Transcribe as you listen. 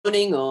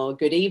morning or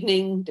good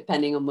evening,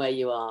 depending on where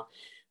you are.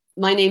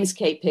 My name's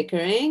Kate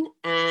Pickering,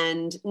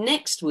 and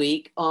next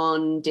week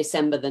on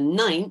December the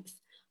 9th,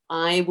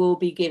 I will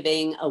be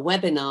giving a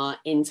webinar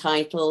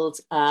entitled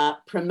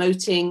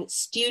Promoting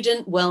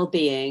Student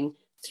Wellbeing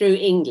Through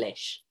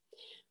English.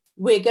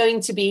 We're going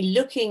to be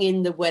looking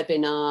in the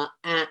webinar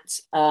at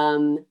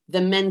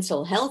the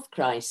mental health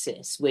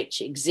crisis,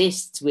 which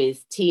exists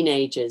with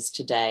teenagers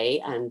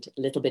today, and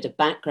a little bit of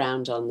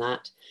background on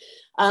that.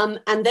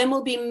 And then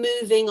we'll be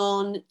moving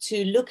on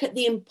to look at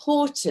the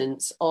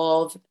importance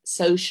of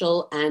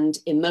social and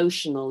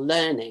emotional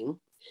learning.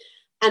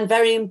 And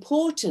very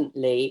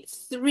importantly,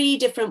 3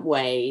 different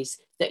ways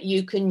that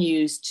you can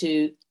use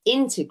to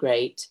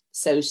integrate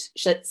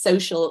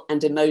social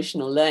and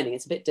emotional learning,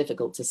 it's a bit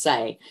difficult to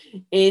say,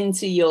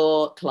 into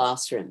your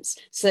classrooms.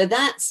 So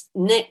that's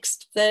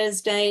next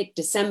Thursday,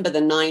 December the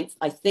 9th.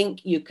 I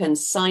think you can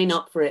sign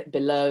up for it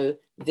below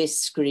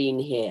this screen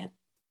here.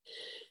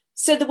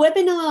 So the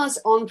webinar's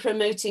on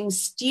promoting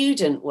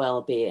student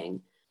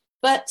well-being,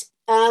 but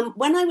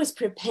when I was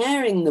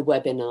preparing the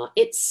webinar,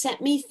 it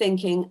set me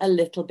thinking a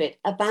little bit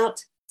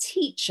about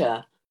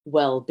teacher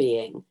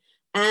well-being.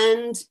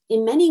 And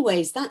in many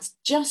ways, that's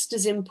just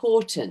as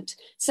important.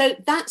 So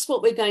that's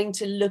what we're going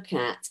to look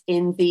at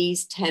in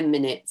these 10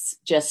 minutes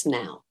just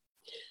now.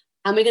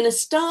 And we're going to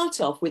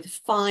start off with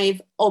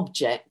 5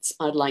 objects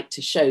I'd like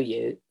to show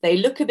you. They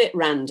look a bit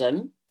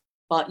random,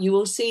 but you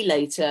will see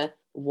later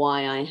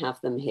why I have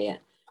them here.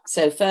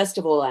 So first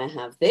of all, I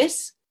have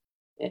this.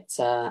 It's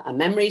a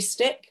memory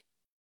stick.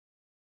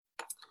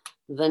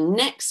 The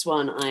next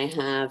one I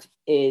have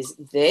is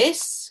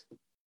this.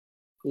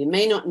 You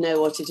may not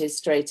know what it is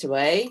straight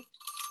away.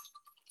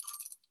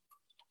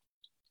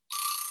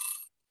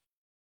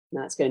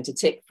 Now it's going to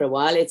tick for a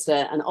while. It's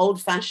an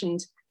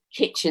old-fashioned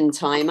kitchen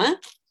timer.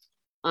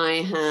 I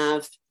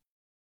have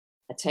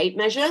a tape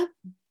measure.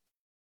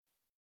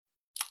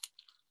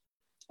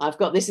 I've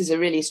got, this is a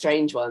really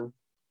strange one,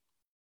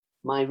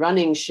 my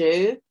running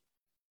shoe,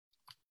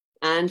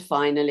 and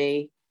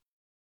finally,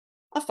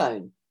 a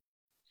phone.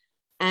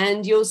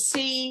 And you'll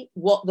see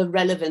what the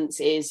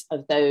relevance is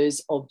of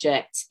those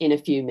objects in a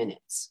few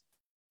minutes.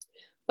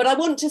 But I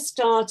want to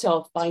start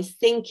off by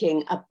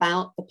thinking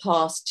about the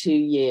past 2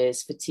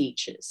 years for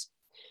teachers.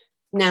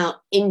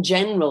 Now, in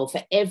general,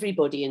 for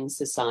everybody in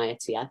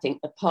society, I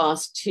think the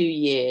past 2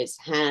 years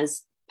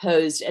has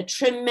posed a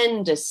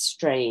tremendous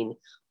strain.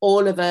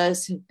 All of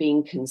us have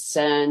been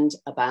concerned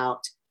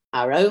about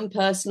our own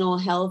personal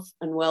health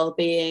and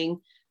well-being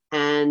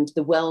and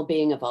the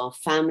well-being of our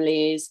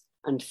families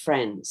and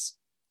friends.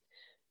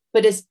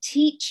 But as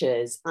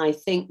teachers, I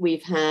think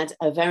we've had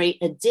a very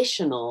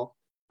additional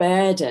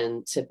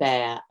burden to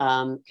bear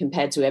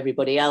compared to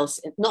everybody else.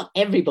 Not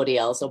everybody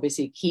else,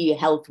 obviously key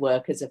health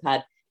workers have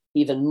had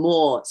even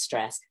more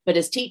stress. But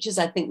as teachers,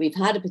 I think we've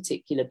had a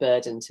particular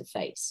burden to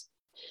face.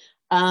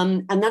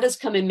 And that has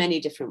come in many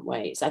different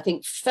ways. I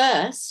think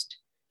first,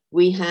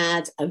 we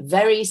had a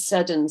very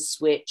sudden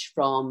switch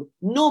from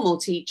normal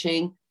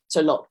teaching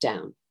to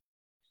lockdown.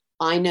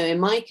 I know in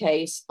my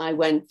case, I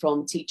went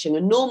from teaching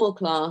a normal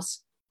class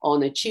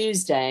on a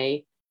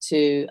Tuesday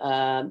to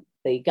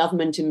the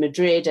government in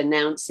Madrid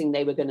announcing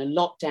they were going to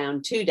lock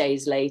down 2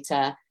 days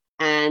later.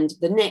 And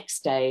the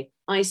next day,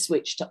 I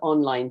switched to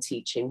online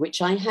teaching,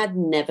 which I had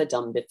never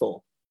done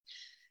before.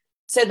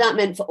 So that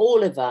meant for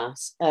all of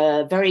us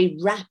a very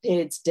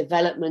rapid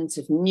development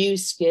of new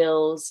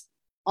skills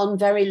on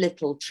very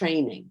little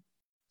training.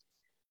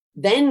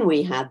 Then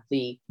we had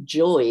the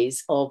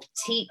joys of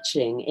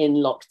teaching in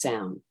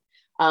lockdown.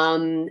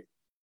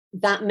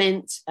 That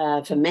meant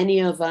for many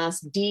of us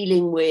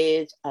dealing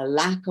with a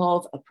lack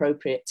of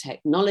appropriate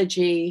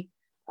technology,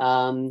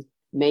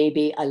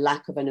 maybe a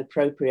lack of an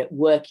appropriate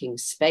working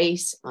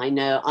space. I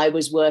know I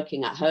was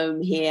working at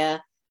home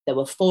here. There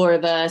were 4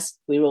 of us.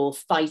 We were all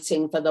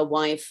fighting for the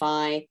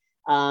Wi-Fi,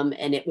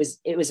 and it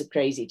was a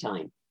crazy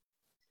time.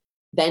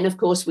 Then, of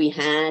course, we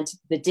had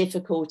the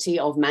difficulty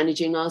of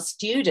managing our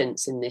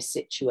students in this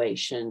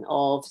situation,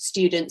 of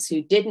students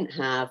who didn't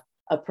have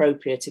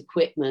appropriate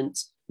equipment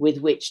with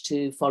which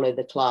to follow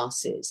the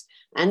classes,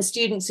 and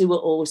students who were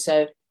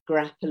also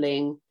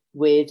grappling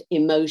with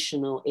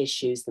emotional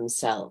issues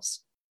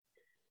themselves.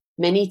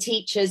 Many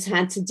teachers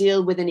had to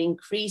deal with an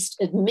increased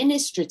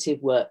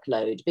administrative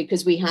workload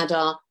because we had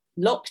our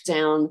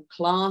lockdown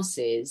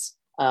classes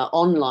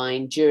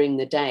online during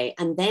the day.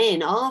 And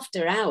then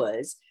after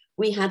hours,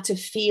 we had to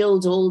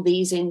field all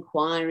these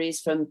inquiries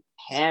from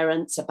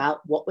parents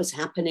about what was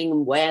happening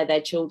and where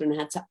their children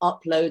had to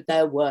upload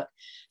their work.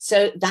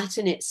 So that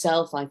in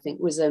itself, I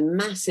think, was a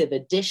massive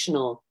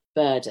additional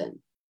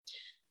burden.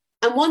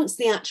 And once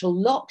the actual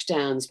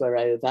lockdowns were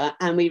over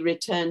and we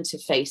returned to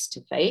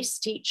face-to-face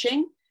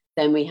teaching,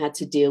 then we had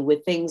to deal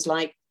with things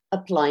like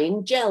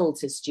applying gel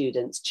to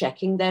students,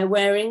 checking they're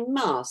wearing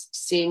masks,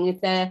 seeing if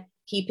they're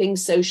keeping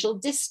social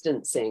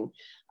distancing.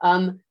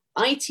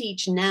 I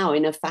teach now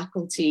in a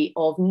faculty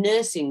of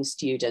nursing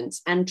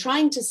students, and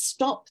trying to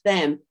stop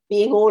them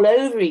being all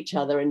over each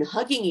other and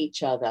hugging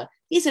each other.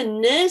 These are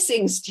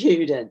nursing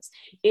students.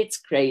 It's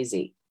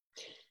crazy.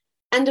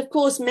 And of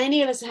course,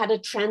 many of us had a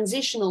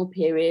transitional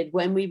period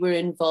when we were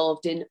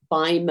involved in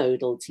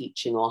bimodal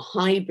teaching or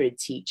hybrid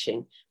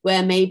teaching,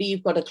 where maybe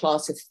you've got a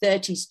class of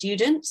 30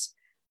 students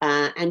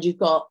and you've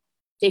got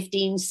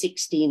 15,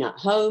 16 at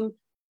home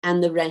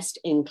and the rest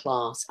in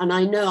class. And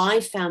I know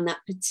I found that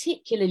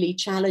particularly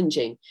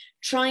challenging,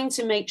 trying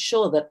to make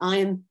sure that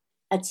I'm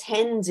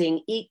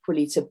attending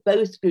equally to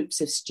both groups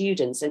of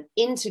students and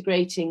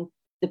integrating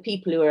the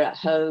people who are at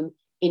home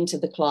into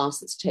the class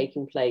that's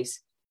taking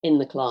place in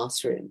the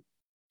classroom.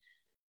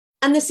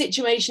 And the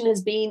situation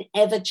has been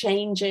ever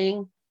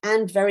changing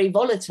and very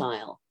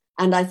volatile.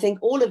 And I think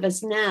all of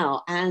us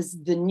now, as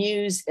the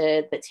news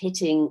that's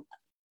hitting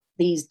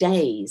these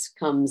days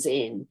comes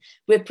in,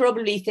 we're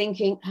probably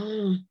thinking,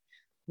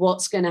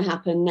 what's going to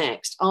happen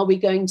next? Are we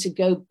going to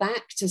go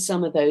back to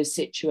some of those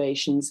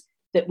situations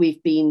that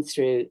we've been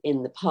through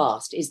in the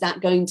past? Is that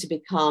going to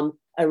become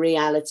a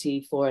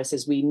reality for us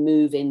as we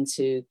move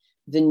into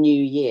the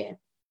new year?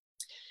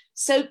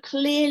 So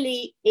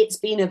clearly, it's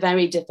been a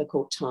very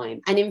difficult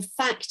time. And in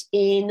fact,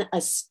 in a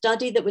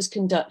study that was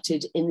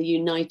conducted in the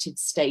United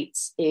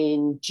States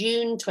in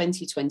June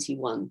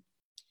 2021,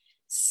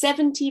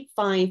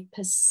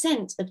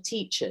 75% of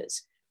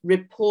teachers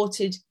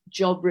reported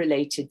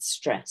job-related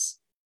stress.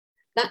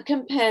 That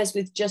compares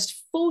with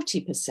just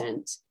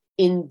 40%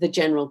 in the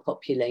general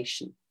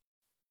population.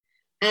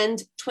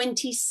 And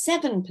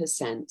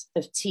 27%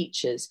 of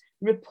teachers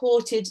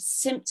reported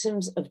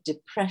symptoms of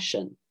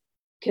depression,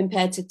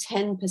 compared to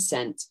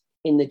 10%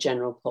 in the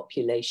general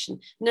population.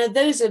 Now,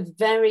 those are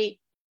very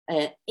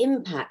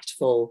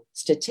impactful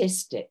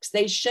statistics.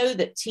 They show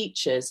that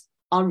teachers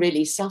are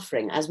really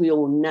suffering, as we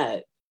all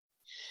know.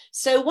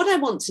 So what I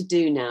want to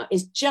do now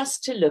is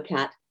just to look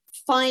at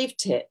 5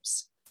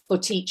 tips for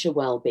teacher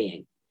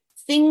well-being,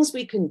 things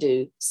we can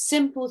do,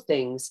 simple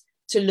things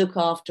to look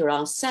after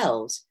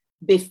ourselves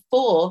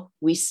before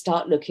we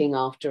start looking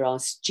after our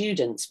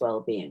students'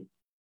 well-being.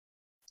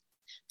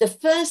 The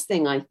first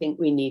thing I think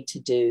we need to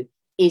do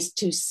is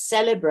to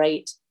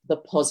celebrate the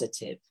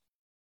positive.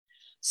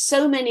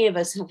 So many of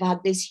us have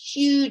had this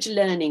huge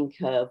learning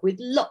curve with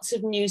lots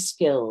of new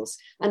skills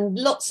and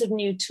lots of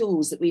new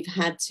tools that we've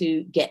had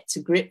to get to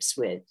grips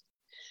with.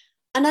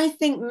 And I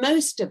think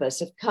most of us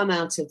have come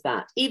out of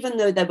that, even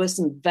though there were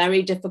some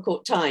very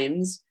difficult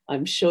times.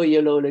 I'm sure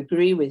you'll all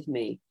agree with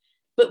me.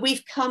 But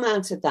we've come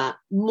out of that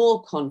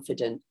more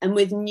confident and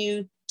with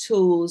new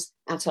tools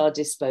at our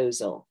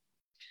disposal.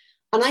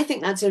 And I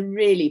think that's a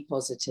really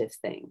positive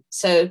thing.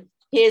 So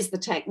here's the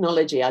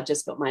technology. I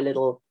just got my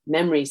little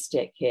memory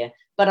stick here.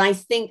 But I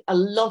think a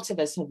lot of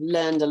us have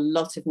learned a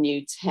lot of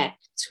new tech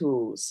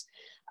tools.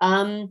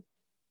 I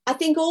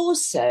think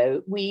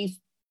also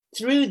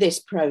through this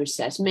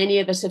process, many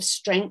of us have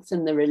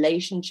strengthened the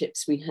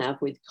relationships we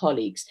have with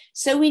colleagues.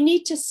 So we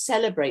need to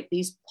celebrate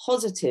these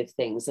positive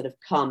things that have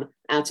come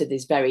out of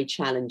this very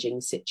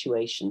challenging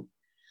situation.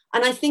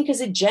 And I think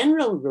as a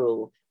general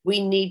rule,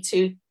 we need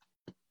to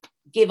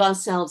give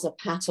ourselves a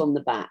pat on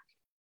the back.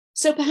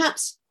 So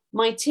perhaps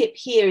my tip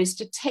here is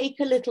to take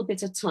a little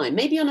bit of time,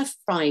 maybe on a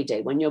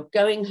Friday when you're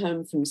going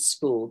home from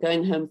school,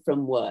 going home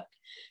from work,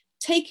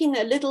 taking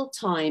a little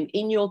time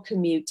in your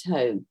commute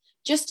home,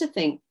 just to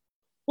think,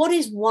 what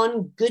is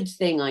one good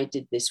thing I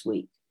did this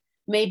week?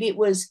 Maybe it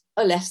was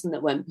a lesson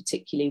that went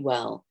particularly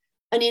well,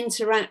 an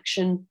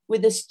interaction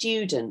with a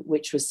student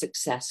which was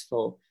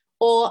successful,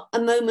 or a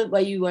moment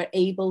where you were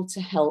able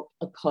to help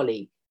a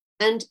colleague,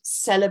 and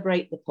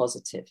celebrate the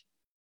positive.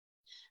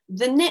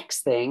 The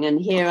next thing,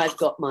 and here I've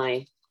got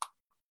my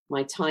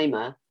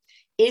timer,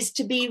 is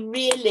to be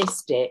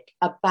realistic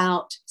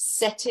about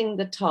setting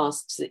the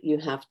tasks that you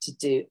have to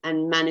do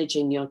and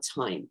managing your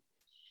time.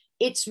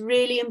 It's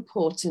really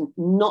important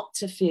not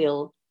to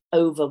feel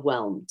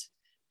overwhelmed,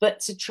 but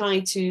to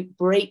try to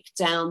break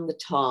down the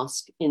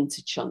task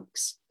into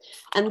chunks.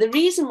 And the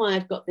reason why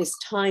I've got this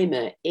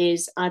timer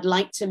is I'd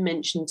like to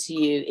mention to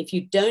you, if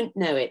you don't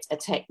know it, a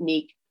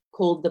technique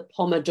called the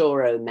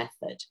Pomodoro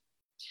method.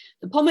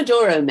 The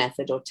Pomodoro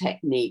method or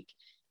technique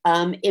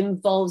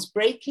involves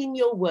breaking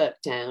your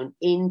work down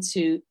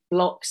into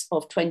blocks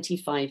of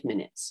 25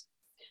 minutes.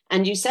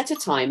 And you set a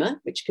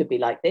timer, which could be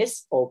like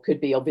this, or could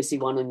be obviously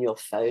one on your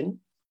phone.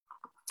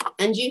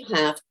 And you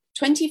have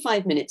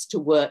 25 minutes to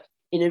work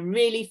in a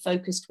really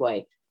focused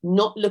way,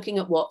 not looking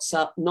at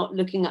WhatsApp, not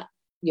looking at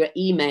your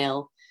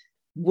email,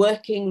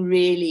 working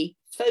really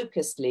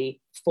focusedly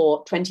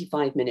for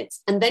 25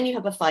 minutes. And then you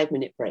have a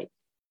 5-minute break.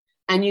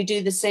 And you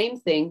do the same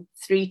thing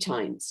 3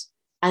 times.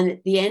 And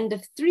at the end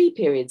of 3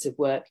 periods of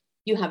work,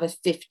 you have a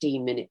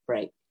 15-minute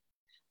break.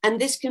 And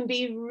this can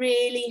be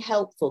really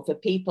helpful for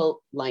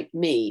people like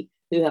me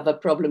who have a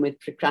problem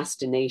with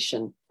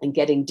procrastination and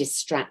getting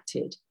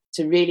distracted,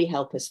 to really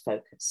help us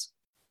focus.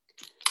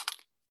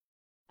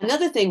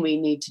 Another thing we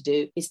need to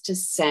do is to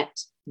set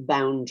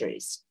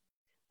boundaries.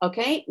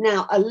 Okay,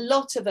 now a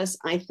lot of us,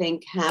 I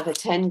think, have a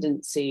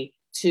tendency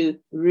to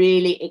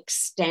really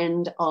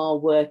extend our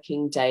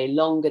working day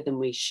longer than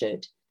we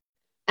should.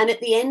 And at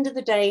the end of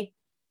the day,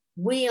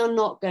 we are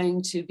not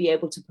going to be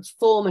able to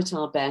perform at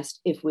our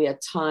best if we are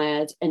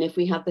tired and if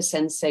we have the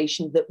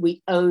sensation that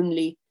we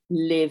only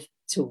live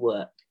to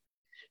work.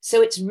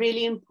 So it's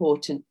really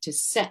important to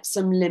set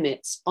some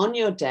limits on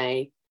your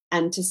day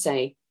and to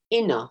say,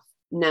 enough,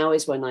 now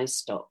is when I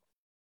stop.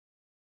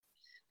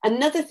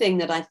 Another thing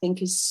that I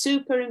think is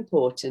super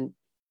important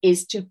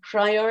is to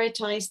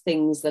prioritize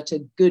things that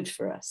are good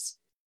for us.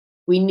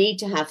 We need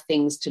to have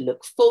things to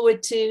look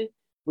forward to.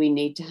 We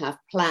need to have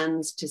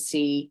plans to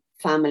see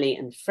family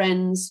and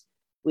friends.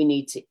 We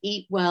need to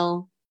eat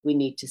well. We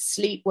need to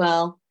sleep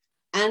well.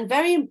 And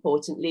very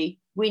importantly,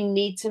 we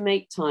need to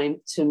make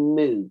time to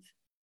move.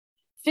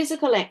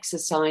 Physical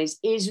exercise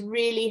is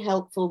really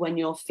helpful when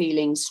you're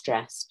feeling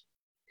stressed.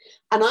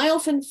 And I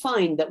often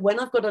find that when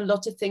I've got a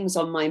lot of things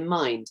on my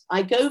mind,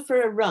 I go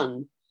for a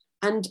run.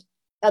 And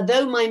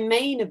although my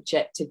main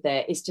objective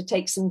there is to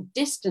take some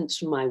distance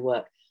from my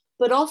work,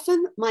 but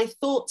often my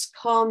thoughts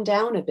calm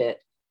down a bit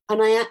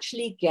and I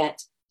actually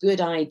get good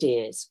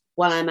ideas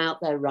while I'm out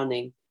there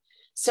running.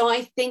 So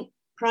I think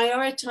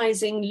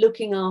prioritizing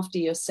looking after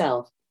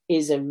yourself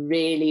is a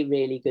really,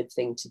 really good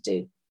thing to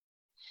do.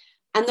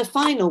 And the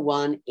final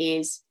one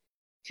is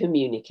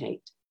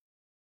communicate.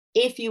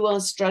 If you are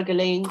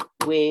struggling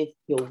with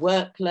your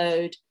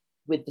workload,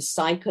 with the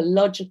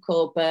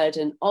psychological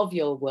burden of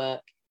your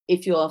work,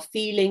 if you are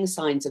feeling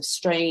signs of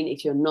strain,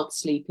 if you're not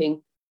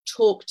sleeping,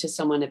 talk to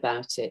someone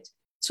about it.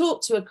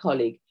 Talk to a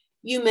colleague.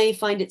 You may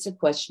find it's a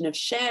question of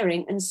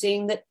sharing and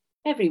seeing that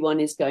everyone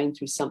is going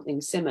through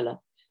something similar.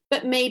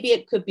 But maybe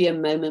it could be a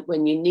moment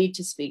when you need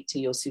to speak to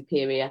your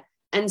superior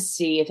and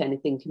see if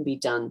anything can be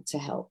done to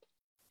help.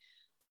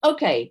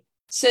 Okay,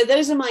 so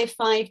those are my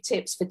 5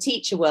 tips for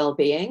teacher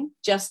well-being.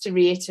 Just to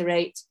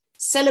reiterate,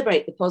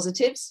 celebrate the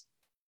positives,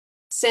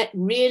 set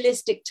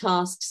realistic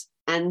tasks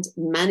and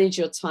manage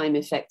your time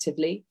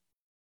effectively,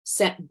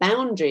 set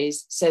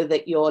boundaries so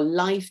that your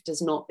life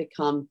does not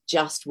become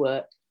just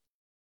work,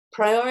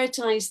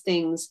 prioritize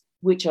things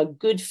which are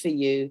good for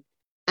you,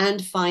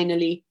 and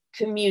finally,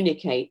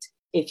 communicate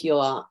if you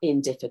are in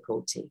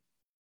difficulty.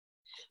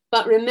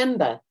 But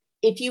remember,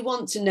 if you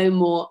want to know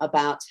more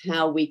about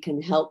how we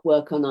can help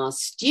work on our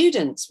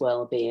students'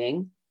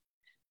 well-being,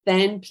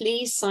 then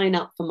please sign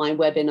up for my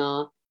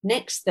webinar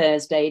next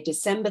Thursday,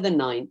 December the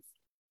 9th,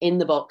 in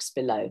the box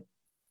below.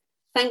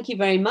 Thank you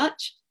very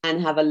much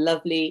and have a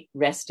lovely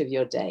rest of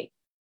your day.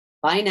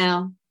 Bye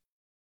now.